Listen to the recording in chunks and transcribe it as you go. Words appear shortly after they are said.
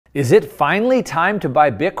Is it finally time to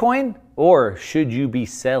buy Bitcoin, or should you be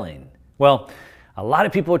selling? Well, a lot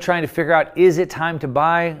of people are trying to figure out, is it time to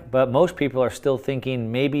buy? But most people are still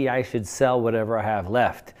thinking, maybe I should sell whatever I have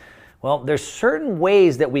left. Well, there's certain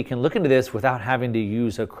ways that we can look into this without having to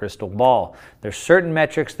use a crystal ball. There's certain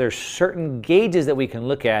metrics, there's certain gauges that we can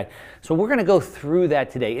look at. So we're gonna go through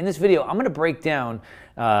that today. In this video, I'm gonna break down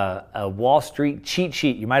a Wall Street cheat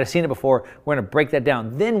sheet. You might have seen it before. We're gonna break that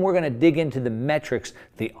down. Then we're gonna dig into the metrics,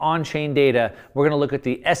 the on-chain data. We're gonna look at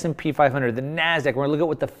the S&P 500, the NASDAQ. We're gonna look at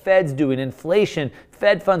what the Fed's doing, inflation,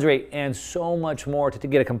 Fed funds rate, and so much more to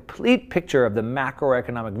get a complete picture of the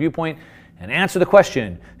macroeconomic viewpoint and answer the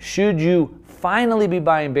question, should you finally be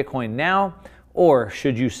buying Bitcoin now, or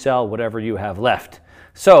should you sell whatever you have left?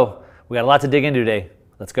 So we got a lot to dig into today.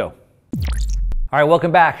 Let's go. All right,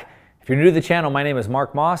 welcome back. If you're new to the channel, my name is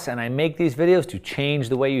Mark Moss, and I make these videos to change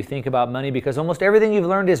the way you think about money, because almost everything you've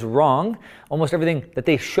learned is wrong. Almost everything that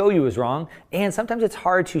they show you is wrong. And sometimes it's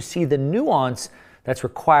hard to see the nuance that's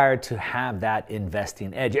required to have that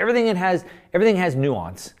investing edge. Everything has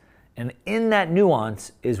nuance. And in that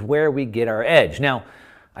nuance is where we get our edge. Now,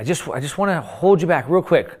 I just want to hold you back real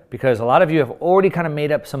quick, because a lot of you have already kind of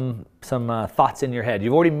made up some thoughts in your head.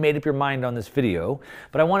 You've already made up your mind on this video,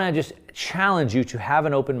 but I want to just challenge you to have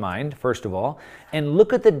an open mind, first of all, and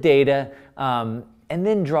look at the data and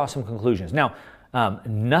then draw some conclusions. Now,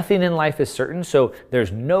 nothing in life is certain, so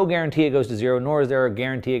there's no guarantee it goes to zero, nor is there a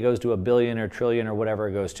guarantee it goes to a billion or trillion or whatever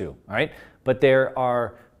it goes to, all right? But there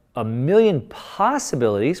are a million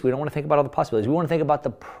possibilities. We don't want to think about all the possibilities. We want to think about the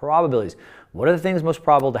probabilities. What are the things most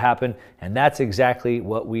probable to happen? And that's exactly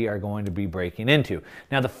what we are going to be breaking into.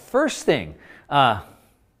 Now, the first thing, the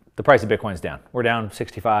price of Bitcoin is down. We're down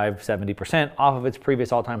 65, 70% off of its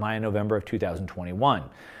previous all-time high in November of 2021.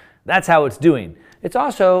 That's how it's doing. It's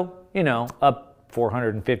also, up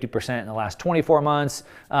 450% in the last 24 months.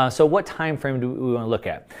 So what time frame do we want to look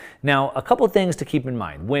at? Now, a couple of things to keep in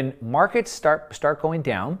mind. When markets start going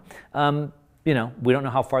down, we don't know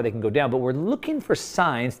how far they can go down, but we're looking for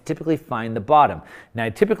signs to typically find the bottom. Now, I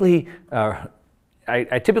typically try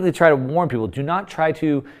to warn people, do not try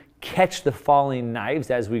to catch the falling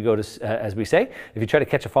knives, as we say. If you try to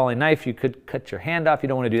catch a falling knife, you could cut your hand off. You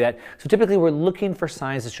don't want to do that. So typically, we're looking for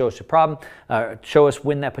signs to show us a problem, show us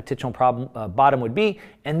when that potential problem bottom would be,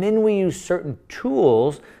 and then we use certain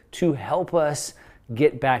tools to help us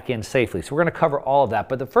get back in safely. So we're going to cover all of that.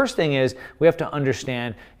 But the first thing is we have to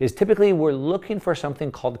understand is typically we're looking for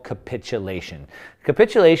something called capitulation.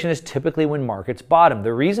 Capitulation is typically when markets bottom.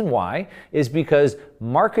 The reason why is because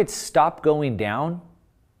markets stop going down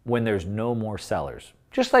when there's no more sellers.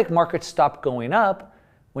 Just like markets stop going up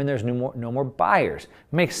when there's no more buyers.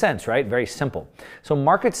 Makes sense, right? Very simple. So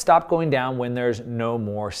markets stop going down when there's no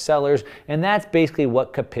more sellers, and that's basically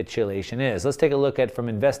what capitulation is. Let's take a look at from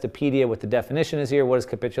Investopedia what the definition is here. What is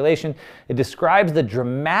capitulation? It describes the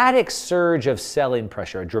dramatic surge of selling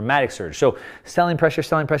pressure, a dramatic surge. So selling pressure,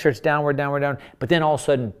 it's downward, downward, down, but then all of a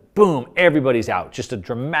sudden, boom, everybody's out. Just a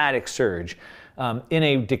dramatic surge. In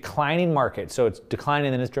a declining market, so it's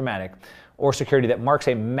declining and it's dramatic, or security that marks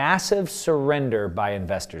a massive surrender by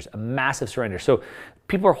investors, a massive surrender. So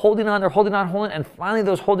people are holding on, they're holding on, and finally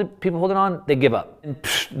those people holding on, they give up. And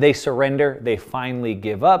they surrender, they finally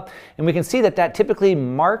give up. And we can see that typically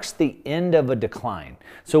marks the end of a decline.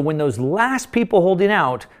 So when those last people holding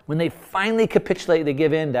out, when they finally capitulate, they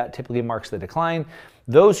give in, that typically marks the decline.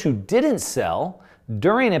 Those who didn't sell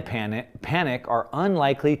during a panic are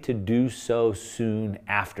unlikely to do so soon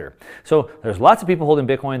after. So there's lots of people holding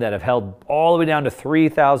Bitcoin that have held all the way down to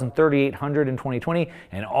 3,000, 3,800 in 2020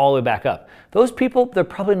 and all the way back up. Those people, they're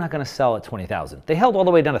probably not going to sell at 20,000. They held all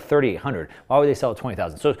the way down to 3,800. Why would they sell at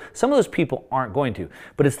 20,000? So some of those people aren't going to,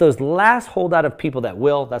 but it's those last holdout of people that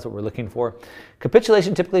will. That's what we're looking for.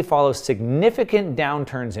 Capitulation typically follows significant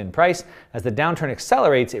downturns in price. As the downturn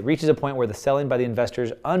accelerates, it reaches a point where the selling by the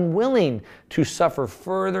investors unwilling to suffer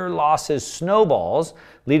further losses snowballs,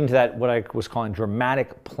 leading to that what I was calling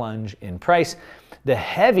dramatic plunge in price.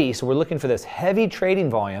 So we're looking for this heavy trading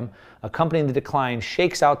volume accompanying the decline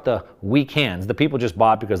shakes out the weak hands. The people just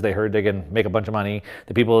bought because they heard they can make a bunch of money.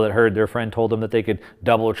 The people that heard their friend told them that they could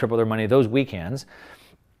double or triple their money, those weak hands.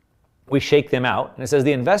 We shake them out, and it says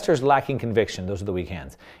the investors lacking conviction, those are the weak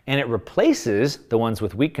hands. And it replaces the ones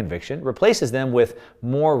with weak conviction, replaces them with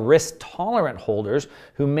more risk-tolerant holders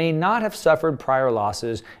who may not have suffered prior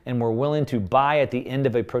losses and were willing to buy at the end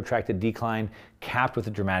of a protracted decline, capped with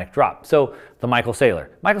a dramatic drop. So the Michael Saylor.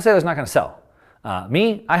 Michael Saylor's not going to sell.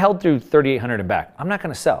 Me, I held through 3,800 and back. I'm not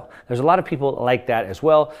going to sell. There's a lot of people like that as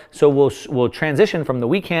well. So we'll transition from the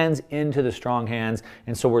weak hands into the strong hands.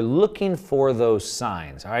 And so we're looking for those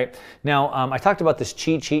signs. All right. Now, I talked about this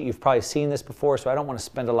cheat sheet. You've probably seen this before, so I don't want to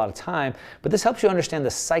spend a lot of time. But this helps you understand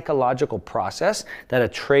the psychological process that a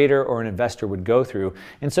trader or an investor would go through.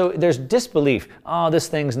 And so there's disbelief. Oh, this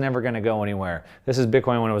thing's never going to go anywhere. This is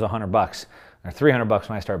Bitcoin when it was $100 or $300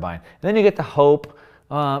 when I started buying. And then you get the hope.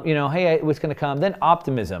 Hey, what's going to come? Then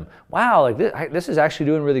optimism. Wow, like this is actually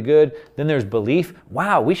doing really good. Then there's belief.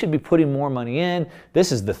 Wow, we should be putting more money in.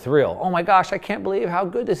 This is the thrill. Oh my gosh, I can't believe how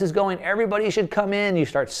good this is going. Everybody should come in. You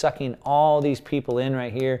start sucking all these people in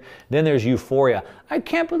right here. Then there's euphoria. I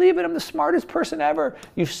can't believe it. I'm the smartest person ever.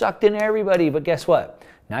 You've sucked in everybody, but guess what?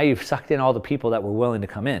 Now you've sucked in all the people that were willing to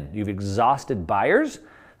come in. You've exhausted buyers.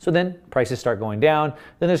 So then prices start going down.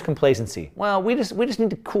 Then there's complacency. Well, we just need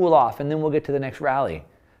to cool off and then we'll get to the next rally.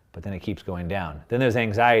 But then it keeps going down. Then there's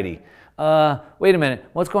anxiety. Wait a minute,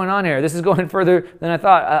 what's going on here? This is going further than I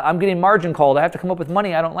thought. I'm getting margin called. I have to come up with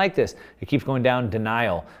money. I don't like this. It keeps going down.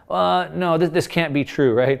 Denial. No, this can't be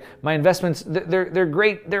true, right? My investments, they're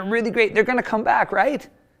great. They're really great. They're going to come back, right?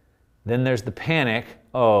 Then there's the panic.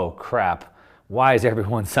 Oh, crap. Why is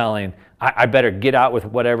everyone selling? I better get out with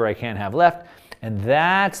whatever I can have left. And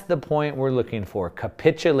that's the point we're looking for,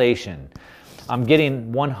 capitulation. I'm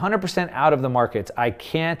getting 100% out of the markets. I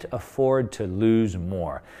can't afford to lose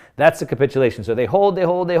more. That's the capitulation. So they hold, they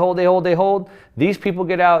hold, they hold, they hold, they hold. These people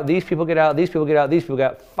get out, these people get out, these people get out, these people get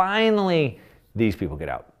out. Finally, these people get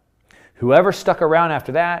out. Whoever stuck around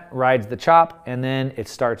after that rides the chop, and then it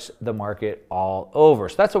starts the market all over.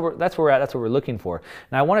 So that's where we're at. That's what we're looking for.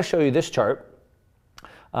 Now I want to show you this chart.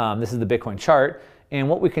 This is the Bitcoin chart. And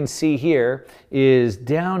what we can see here is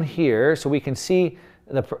down here, so we can see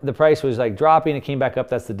the price was like dropping, it came back up,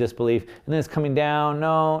 that's the disbelief, and then it's coming down,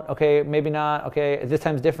 no, okay, maybe not, okay, this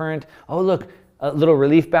time's different, oh look, a little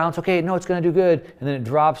relief bounce, okay, no, it's gonna do good, and then it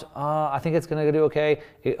drops, I think it's gonna do okay,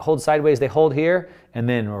 it holds sideways, they hold here, and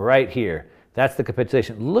then right here, that's the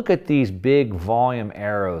capitulation. Look at these big volume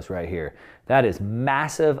arrows right here. That is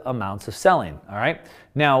massive amounts of selling, all right?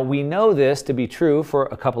 Now, we know this to be true for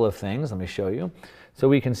a couple of things, let me show you. So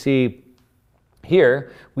we can see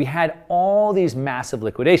here, we had all these massive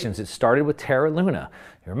liquidations. It started with Terra Luna.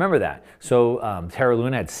 You remember that. So Terra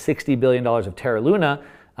Luna had $60 billion of Terra Luna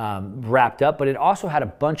wrapped up, but it also had a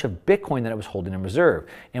bunch of Bitcoin that it was holding in reserve.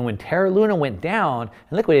 And when Terra Luna went down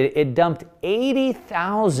and liquidated, it dumped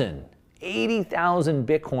 80,000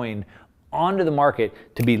 Bitcoin onto the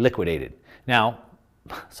market to be liquidated. Now,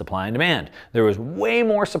 supply and demand. There was way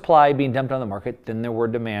more supply being dumped on the market than there were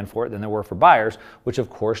demand for it, than there were for buyers, which of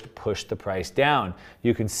course pushed the price down.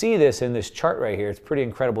 You can see this in this chart right here. It's pretty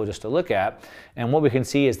incredible just to look at. And what we can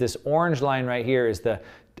see is this orange line right here is the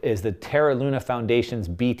Terra Luna Foundation's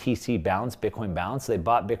BTC balance, Bitcoin balance. They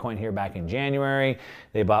bought Bitcoin here back in January.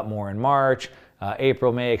 They bought more in March,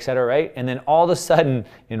 April, May, etc., right? And then all of a sudden,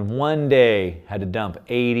 in one day, had to dump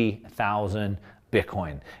 80,000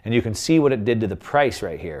 Bitcoin. And you can see what it did to the price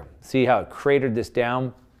right here. See how it cratered this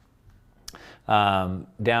down?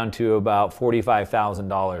 Down to about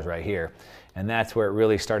 $45,000 right here. And that's where it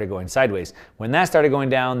really started going sideways. When that started going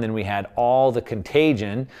down, then we had all the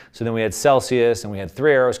contagion. So then we had Celsius, and we had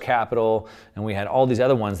Three Arrows Capital, and we had all these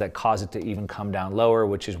other ones that caused it to even come down lower,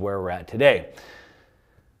 which is where we're at today.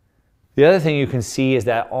 The other thing you can see is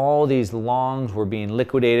that all these longs were being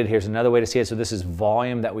liquidated. Here's another way to see it. So this is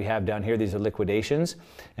volume that we have down here. These are liquidations.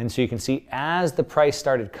 And so you can see as the price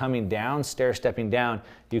started coming down, stair-stepping down,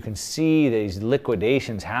 you can see these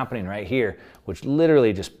liquidations happening right here, which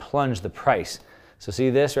literally just plunged the price. So see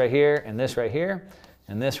this right here, and this right here,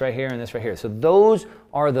 and this right here, and this right here. So those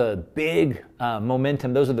are the big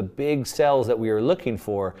momentum. Those are the big sells that we are looking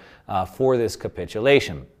for this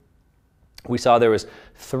capitulation. We saw there was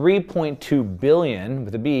 $3.2 billion,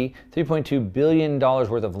 with a B, $3.2 billion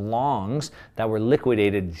worth of longs that were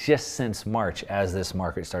liquidated just since March as this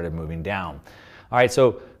market started moving down. All right,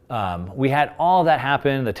 so we had all that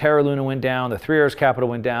happen. The Terra Luna went down, the Three Arrows Capital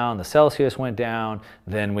went down, the Celsius went down,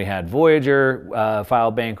 then we had Voyager file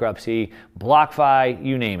bankruptcy, BlockFi,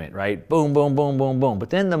 you name it, right? Boom, boom, boom, boom, boom. But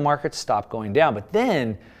then the market stopped going down. But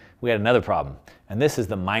then we had another problem, and this is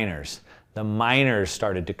the miners. The miners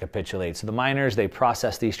started to capitulate. So the miners, they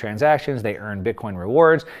process these transactions, they earn Bitcoin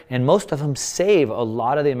rewards, and most of them save a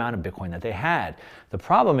lot of the amount of Bitcoin that they had. The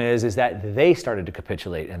problem is that they started to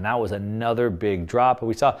capitulate, and that was another big drop.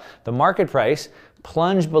 We saw the market price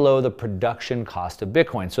plunge below the production cost of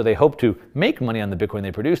Bitcoin. So they hoped to make money on the Bitcoin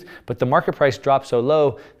they produced, but the market price dropped so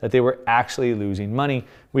low that they were actually losing money.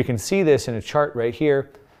 We can see this in a chart right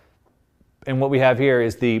here. And what we have here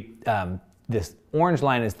is the this orange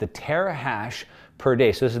line is the terahash per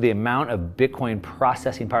day. So this is the amount of Bitcoin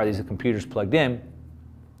processing power these computers plugged in.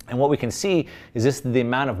 And what we can see is this is the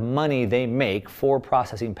amount of money they make for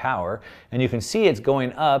processing power. And you can see it's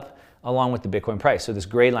going up along with the Bitcoin price. So this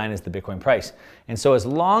gray line is the Bitcoin price. And so as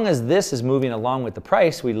long as this is moving along with the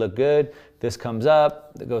price, we look good. This comes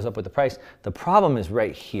up, it goes up with the price. The problem is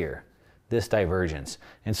right here, this divergence.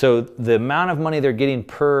 And so the amount of money they're getting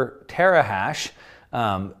per terahash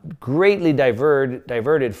greatly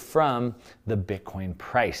diverted from the Bitcoin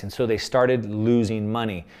price. And so they started losing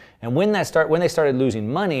money. And when they started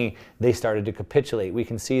losing money, they started to capitulate. We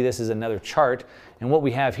can see this is another chart. And what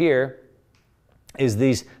we have here is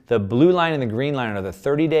the blue line and the green line are the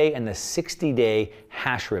 30-day and the 60-day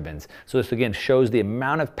hash ribbons. So this again shows the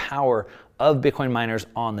amount of power of Bitcoin miners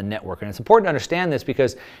on the network. And it's important to understand this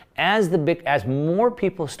because as more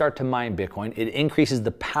people start to mine Bitcoin, it increases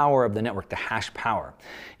the power of the network, the hash power.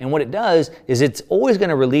 And what it does is it's always going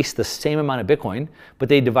to release the same amount of Bitcoin, but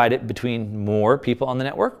they divide it between more people on the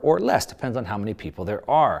network or less, depends on how many people there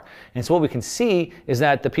are. And so what we can see is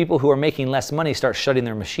that the people who are making less money start shutting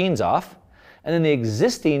their machines off, and then the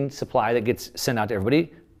existing supply that gets sent out to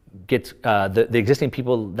everybody gets the existing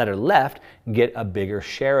people that are left get a bigger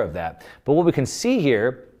share of that. But what we can see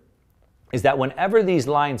here is that whenever these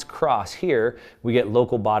lines cross here, we get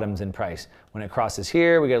local bottoms in price. When it crosses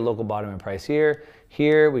here, we get a local bottom in price here.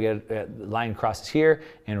 Here, we get a line crosses here.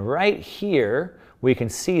 And right here, we can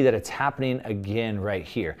see that it's happening again right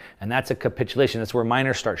here. And that's a capitulation. That's where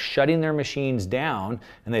miners start shutting their machines down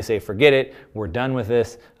and they say, forget it, we're done with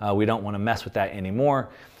this. We don't want to mess with that anymore.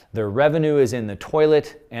 Their revenue is in the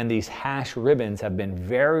toilet, and these hash ribbons have been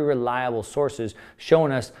very reliable sources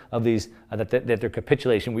showing us of these that their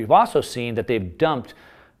capitulation. We've also seen that they've dumped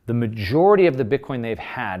the majority of the Bitcoin they've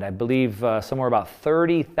had. I believe somewhere about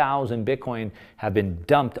 30,000 Bitcoin have been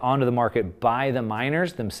dumped onto the market by the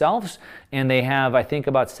miners themselves, and they have, I think,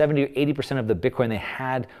 about 70 or 80% of the Bitcoin they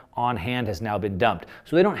had on hand has now been dumped.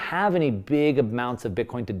 So they don't have any big amounts of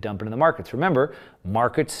Bitcoin to dump into the markets. Remember,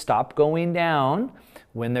 markets stop going down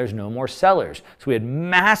when there's no more sellers. So we had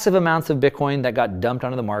massive amounts of Bitcoin that got dumped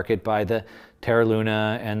onto the market by the Terra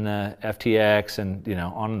Luna and the FTX and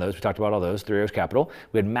on those. We talked about all those, Three Arrows Capital.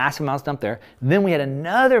 We had massive amounts dumped there. Then we had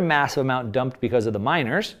another massive amount dumped because of the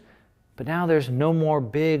miners. But now there's no more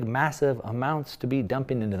big, massive amounts to be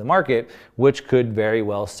dumping into the market, which could very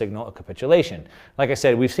well signal a capitulation. Like I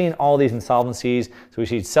said, we've seen all these insolvencies. So we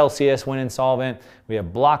see Celsius went insolvent. We have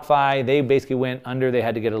BlockFi. They basically went under. They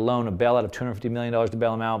had to get a loan, a bailout of $250 million to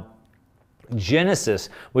bail them out. Genesis,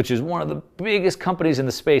 which is one of the biggest companies in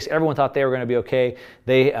the space, everyone thought they were going to be okay.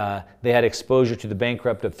 They had exposure to the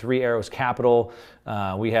bankrupt of Three Arrows Capital.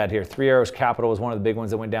 We had here Three Arrows Capital was one of the big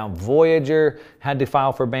ones that went down. Voyager had to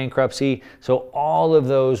file for bankruptcy. So all of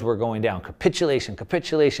those were going down. Capitulation,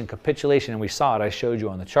 capitulation, capitulation, and we saw it. I showed you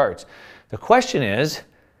on the charts. The question is,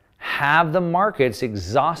 have the markets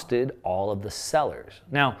exhausted all of the sellers?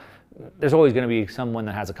 Now, there's always going to be someone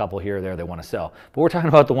that has a couple here or there they want to sell. But we're talking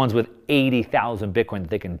about the ones with 80,000 Bitcoin that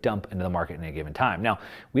they can dump into the market in a given time. Now,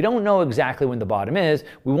 we don't know exactly when the bottom is.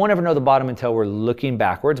 We won't ever know the bottom until we're looking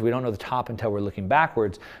backwards. We don't know the top until we're looking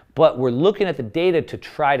backwards. But we're looking at the data to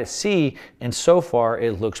try to see, and so far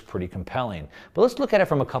it looks pretty compelling. But let's look at it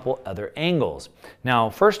from a couple other angles. Now,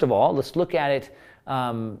 first of all, let's look at it,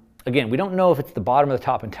 again, we don't know if it's the bottom or the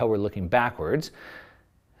top until we're looking backwards.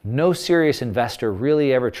 No serious investor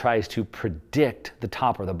really ever tries to predict the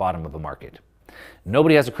top or the bottom of a market.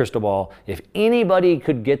 Nobody has a crystal ball. If anybody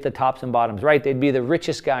could get the tops and bottoms right, they'd be the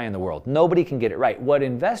richest guy in the world. Nobody can get it right. What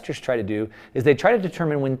investors try to do is they try to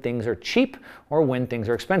determine when things are cheap or when things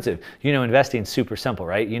are expensive. Investing is super simple,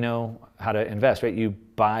 right? You know how to invest, right? You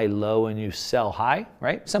buy low and you sell high,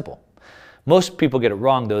 right? Simple. Most people get it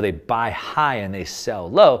wrong though. They buy high and they sell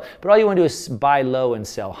low, but all you want to do is buy low and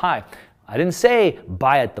sell high. I didn't say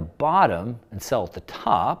buy at the bottom and sell at the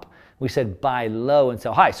top. We said buy low and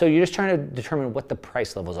sell high. So you're just trying to determine what the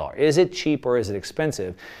price levels are. Is it cheap or is it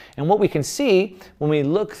expensive? And what we can see when we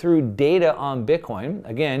look through data on Bitcoin,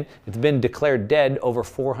 again, it's been declared dead over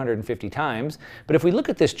 450 times. But if we look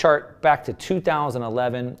at this chart back to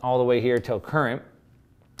 2011 all the way here till current,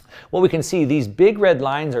 what we can see, these big red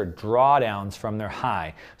lines are drawdowns from their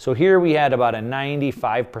high. So here we had about a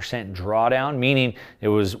 95% drawdown, meaning it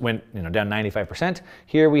went down 95%.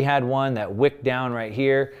 Here we had one that wicked down right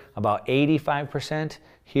here, about 85%.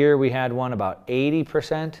 Here we had one about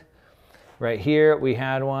 80%. Right here we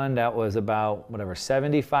had one that was about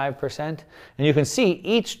 75%. And you can see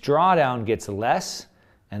each drawdown gets less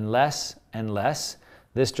and less and less.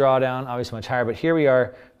 This drawdown obviously much higher, but here we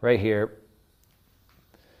are right here.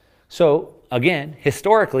 So again,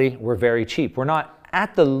 historically, we're very cheap. We're not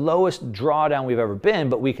at the lowest drawdown we've ever been,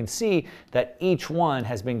 but we can see that each one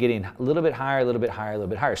has been getting a little bit higher, a little bit higher, a little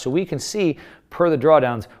bit higher. So we can see per the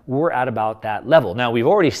drawdowns, we're at about that level. Now, we've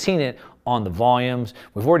already seen it on the volumes.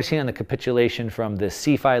 We've already seen it on the capitulation from the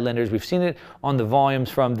CFI lenders. We've seen it on the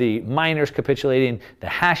volumes from the miners capitulating, the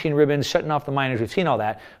hashing ribbons, shutting off the miners. We've seen all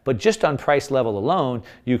that. But just on price level alone,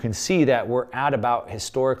 you can see that we're at about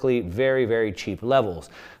historically very, very cheap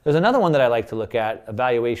levels. There's another one that I like to look at, a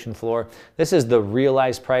valuation floor. This is the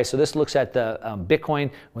realized price. So this looks at the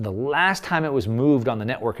Bitcoin when the last time it was moved on the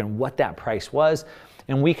network and what that price was.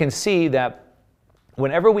 And we can see that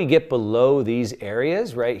whenever we get below these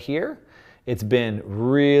areas right here, it's been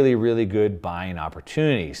really, really good buying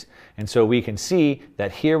opportunities. And so we can see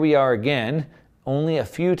that here we are again, only a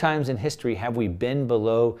few times in history have we been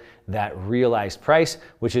below that realized price,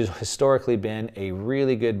 which has historically been a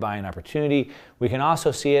really good buying opportunity. We can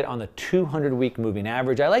also see it on the 200-week moving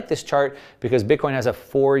average. I like this chart because Bitcoin has a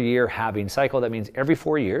 4-year halving cycle. That means every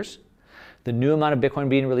 4 years, the new amount of Bitcoin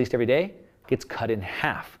being released every day gets cut in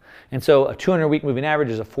half. And so a 200-week moving average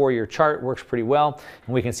is a 4-year chart, works pretty well.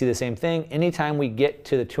 And we can see the same thing. Anytime we get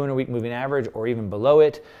to the 200-week moving average or even below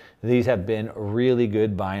it, these have been really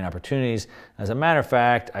good buying opportunities. As a matter of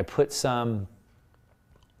fact, I put some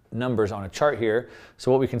numbers on a chart here. So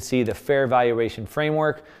what we can see, the fair valuation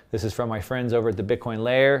framework. This is from my friends over at the Bitcoin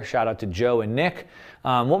Layer. Shout out to Joe and Nick.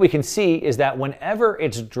 What we can see is that whenever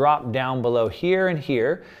it's dropped down below here and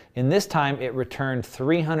here, in this time it returned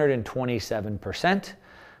 327%.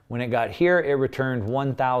 When it got here, it returned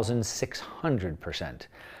 1,600%.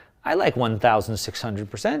 I like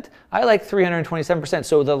 1,600%. I like 327%.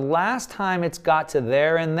 So the last time it's got to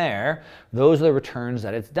there and there, those are the returns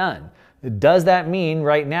that it's done. Does that mean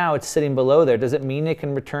right now it's sitting below there? Does it mean it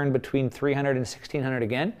can return between 300 and 1,600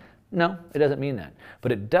 again? No, it doesn't mean that.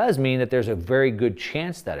 But it does mean that there's a very good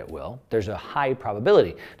chance that it will. There's a high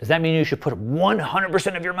probability. Does that mean you should put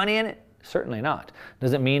 100% of your money in it? Certainly not.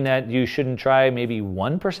 Does it mean that you shouldn't try maybe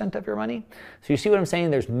 1% of your money? So you see what I'm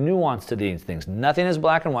saying? There's nuance to these things. Nothing is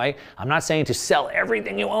black and white. I'm not saying to sell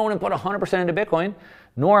everything you own and put 100% into Bitcoin,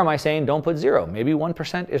 nor am I saying don't put 0. Maybe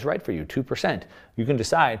 1% is right for you, 2%. You can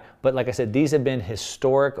decide. But like I said, these have been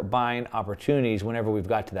historic buying opportunities whenever we've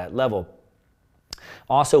got to that level.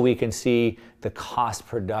 Also, we can see the cost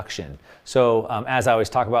production. So as I always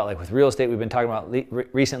talk about, like with real estate, we've been talking about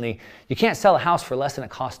recently, you can't sell a house for less than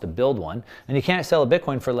it costs to build one, and you can't sell a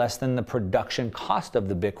Bitcoin for less than the production cost of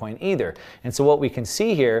the Bitcoin either. And so what we can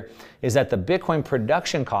see here is that the Bitcoin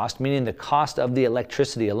production cost, meaning the cost of the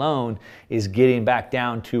electricity alone, is getting back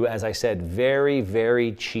down to, as I said, very,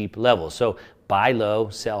 very cheap levels. So buy low,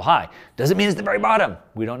 sell high. Doesn't mean it's the very bottom.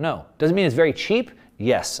 We don't know. Doesn't mean it's very cheap.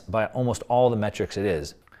 Yes, by almost all the metrics it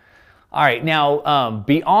is. All right, now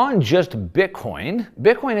beyond just Bitcoin,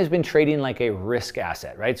 Bitcoin has been trading like a risk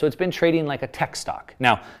asset, right? So it's been trading like a tech stock.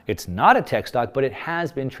 Now, it's not a tech stock, but it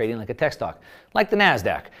has been trading like a tech stock, like the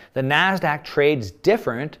NASDAQ. The NASDAQ trades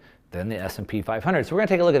different than the S&P 500. So we're gonna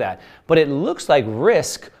take a look at that. But it looks like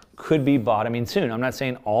risk could be bottoming soon. I'm not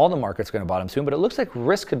saying all the market's going to bottom soon, but it looks like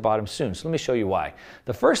risk could bottom soon. So let me show you why.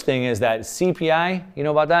 The first thing is that CPI, you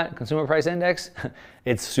know about that? Consumer Price Index?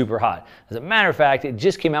 It's super hot. As a matter of fact, it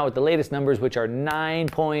just came out with the latest numbers, which are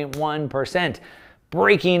 9.1%,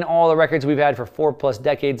 breaking all the records we've had for 4+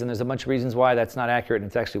 decades, and there's a bunch of reasons why that's not accurate, and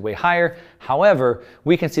it's actually way higher. However,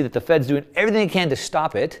 we can see that the Fed's doing everything they can to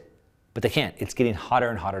stop it, but they can't. It's getting hotter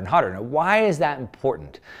and hotter and hotter. Now, why is that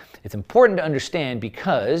important? It's important to understand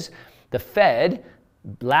because the Fed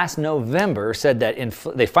last November said that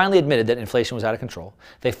they finally admitted that inflation was out of control.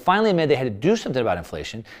 They finally admitted they had to do something about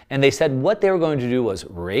inflation, and they said what they were going to do was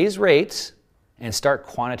raise rates and start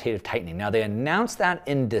quantitative tightening. Now, they announced that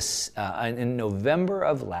in November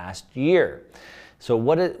of last year. So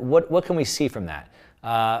what can we see from that?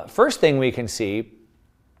 First thing we can see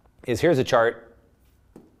is here's a chart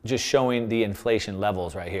just showing the inflation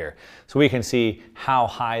levels right here. So we can see how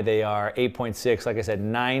high they are, 8.6, like I said,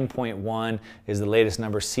 9.1 is the latest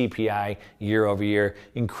number, CPI year over year,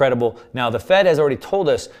 incredible. Now the Fed has already told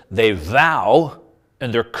us they vow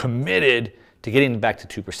and they're committed to getting back to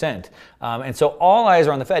 2%. And so all eyes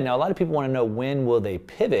are on the Fed. Now a lot of people want to know when will they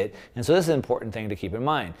pivot, and so this is an important thing to keep in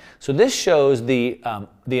mind. So this shows the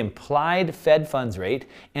implied Fed funds rate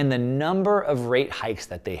and the number of rate hikes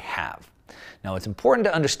that they have. Now, what's important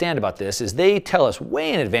to understand about this is they tell us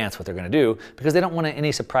way in advance what they're going to do because they don't want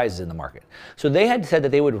any surprises in the market. So they had said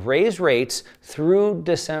that they would raise rates through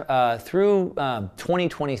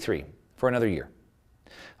 2023 for another year.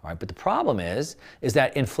 All right, but the problem is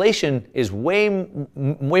that inflation is way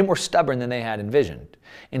more stubborn than they had envisioned.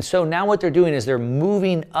 And so now what they're doing is they're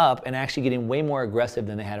moving up and actually getting way more aggressive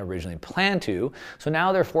than they had originally planned to. So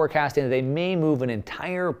now they're forecasting that they may move an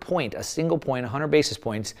entire point, a single point, 100 basis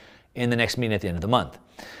points in the next meeting at the end of the month.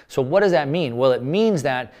 So what does that mean? Well, it means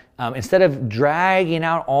that instead of dragging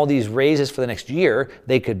out all these raises for the next year,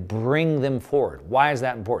 they could bring them forward. Why is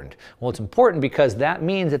that important? Well, it's important because that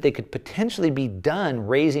means that they could potentially be done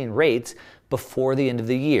raising rates before the end of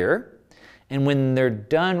the year. And when they're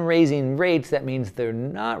done raising rates, that means they're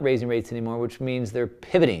not raising rates anymore, which means they're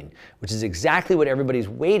pivoting, which is exactly what everybody's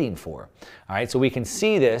waiting for. All right, so we can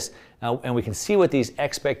see this and we can see what these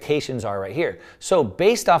expectations are right here. So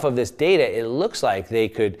based off of this data, it looks like they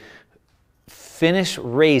could finish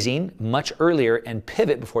raising much earlier and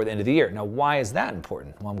pivot before the end of the year. Now, why is that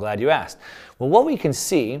important? Well, I'm glad you asked. Well, what we can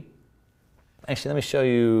see, actually, let me show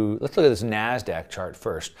you, let's look at this NASDAQ chart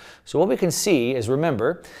first. So what we can see is,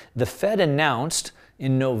 remember, the Fed announced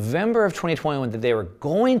in November of 2021 that they were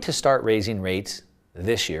going to start raising rates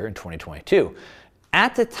this year in 2022.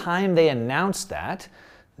 At the time they announced that,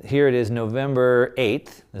 here it is November 8th,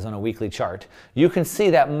 this is on a weekly chart, you can see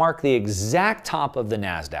that marked the exact top of the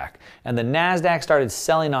NASDAQ. And the NASDAQ started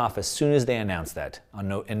selling off as soon as they announced that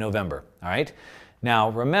in November, all right? Now,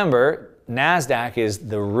 remember, NASDAQ is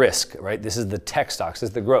the risk, right? This is the tech stocks, this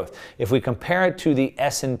is the growth. If we compare it to the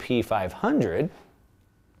S&P 500,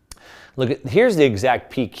 look at, here's the exact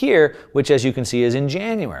peak here, which as you can see is in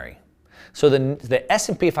January. So the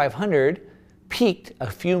S&P 500 peaked a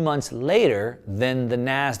few months later than the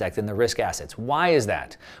NASDAQ, than the risk assets. Why is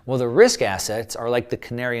that? Well, the risk assets are like the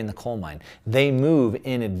canary in the coal mine. They move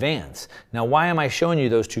in advance. Now, why am I showing you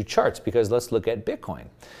those two charts? Because let's look at Bitcoin.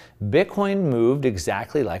 Bitcoin moved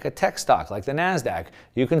exactly like a tech stock, like the NASDAQ.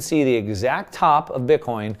 You can see the exact top of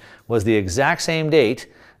Bitcoin was the exact same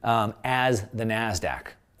date as the NASDAQ.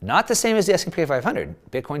 Not the same as the S&P 500.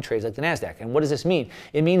 Bitcoin trades like the NASDAQ. And what does this mean?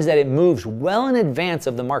 It means that it moves well in advance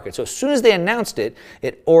of the market. So as soon as they announced it,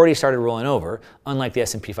 it already started rolling over, unlike the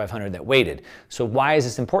S&P 500 that waited. So why is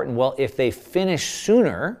this important? Well, if they finish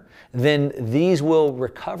sooner, then these will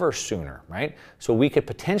recover sooner, right? So we could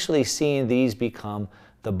potentially see these become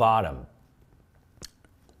the bottom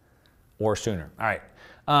or sooner. All right.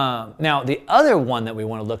 Now, the other one that we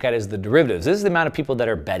want to look at is the derivatives. This is the amount of people that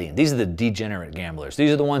are betting. These are the degenerate gamblers. These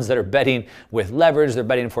are the ones that are betting with leverage. They're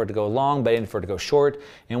betting for it to go long, betting for it to go short.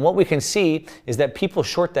 And what we can see is that people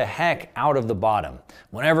short the heck out of the bottom.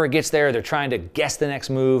 Whenever it gets there, they're trying to guess the next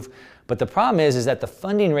move. But the problem is that the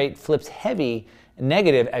funding rate flips heavy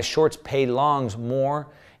negative as shorts pay longs more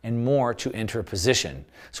and more to enter a position.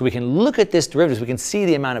 So we can look at this derivatives, we can see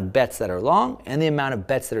the amount of bets that are long and the amount of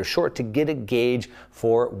bets that are short to get a gauge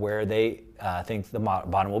for where they think the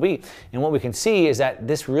bottom will be. And what we can see is that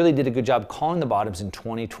this really did a good job calling the bottoms in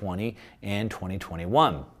 2020 and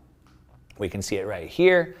 2021. We can see it right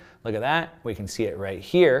here, look at that. We can see it right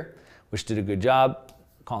here, which did a good job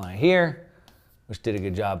calling it here, which did a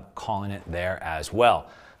good job calling it there as well.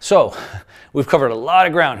 So we've covered a lot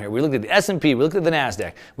of ground here. We looked at the S&P, we looked at the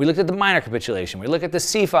NASDAQ, we looked at the minor capitulation, we looked at the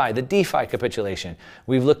CFI, the DeFi capitulation.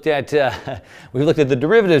 We've looked at the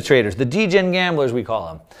derivative traders, the degen gamblers we call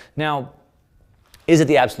them. Now, is it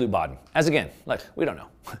the absolute bottom? As again, look, we don't know.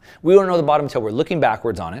 We don't know the bottom until we're looking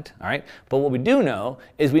backwards on it, all right? But what we do know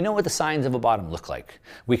is we know what the signs of a bottom look like.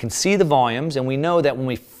 We can see the volumes, and we know that when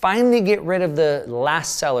we finally get rid of the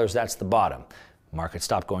last sellers, that's the bottom. Markets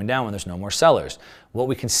stop going down when there's no more sellers. What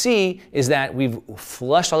we can see is that we've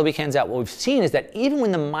flushed all the weak hands out. What we've seen is that even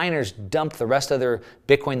when the miners dumped the rest of their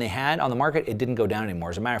Bitcoin they had on the market, it didn't go down anymore.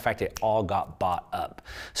 As a matter of fact, it all got bought up.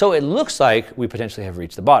 So it looks like we potentially have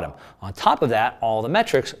reached the bottom. On top of that, all the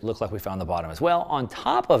metrics look like we found the bottom as well. On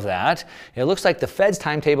top of that, it looks like the Fed's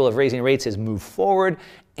timetable of raising rates has moved forward.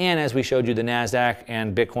 And as we showed you, the NASDAQ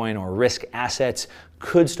and Bitcoin or risk assets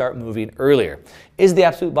could start moving earlier. Is the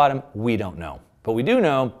absolute bottom? We don't know. But we do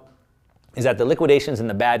know is that the liquidations and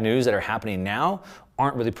the bad news that are happening now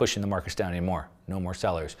aren't really pushing the markets down anymore. No more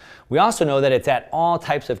sellers. We also know that it's at all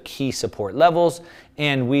types of key support levels,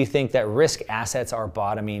 and we think that risk assets are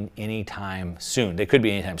bottoming anytime soon. They could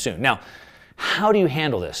be anytime soon. Now, how do you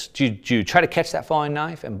handle this? Do you try to catch that falling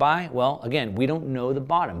knife and buy? Well, again, we don't know the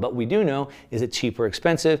bottom, but we do know is it cheap or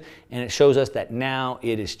expensive, and it shows us that now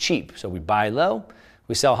it is cheap. So we buy low,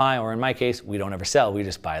 we sell high, or in my case, we don't ever sell, we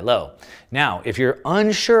just buy low. Now, if you're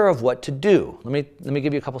unsure of what to do, let me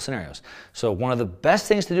give you a couple scenarios. So one of the best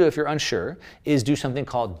things to do if you're unsure is do something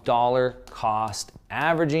called dollar cost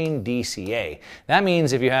averaging, DCA. That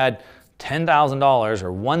means if you had $10,000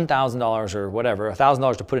 or $1,000 or whatever,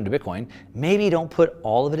 $1,000 to put into Bitcoin, maybe don't put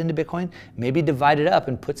all of it into Bitcoin. Maybe divide it up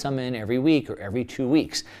and put some in every week or every 2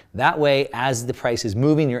 weeks. That way, as the price is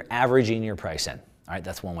moving, you're averaging your price in. All right,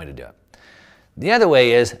 that's one way to do it. The other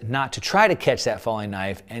way is not to try to catch that falling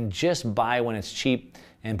knife and just buy when it's cheap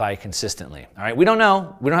and buy consistently. All right, we don't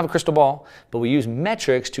know, we don't have a crystal ball, but we use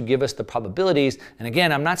metrics to give us the probabilities. And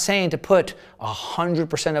again, I'm not saying to put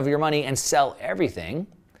 100% of your money and sell everything,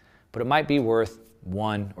 but it might be worth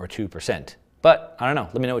 1 or 2%. But I don't know,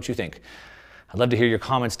 let me know what you think. I'd love to hear your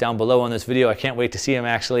comments down below on this video. I can't wait to see them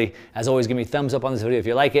actually. As always, give me a thumbs up on this video if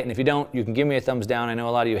you like it, and if you don't, you can give me a thumbs down. I know a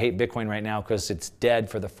lot of you hate Bitcoin right now because it's dead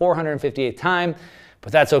for the 458th time,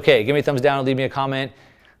 but that's okay. Give me a thumbs down and leave me a comment.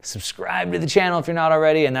 Subscribe to the channel if you're not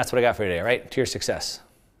already, and that's what I got for today, all right? To your success.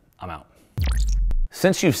 I'm out.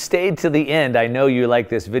 Since you've stayed to the end, I know you like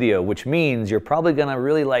this video, which means you're probably gonna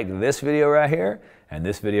really like this video right here and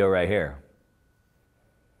this video right here.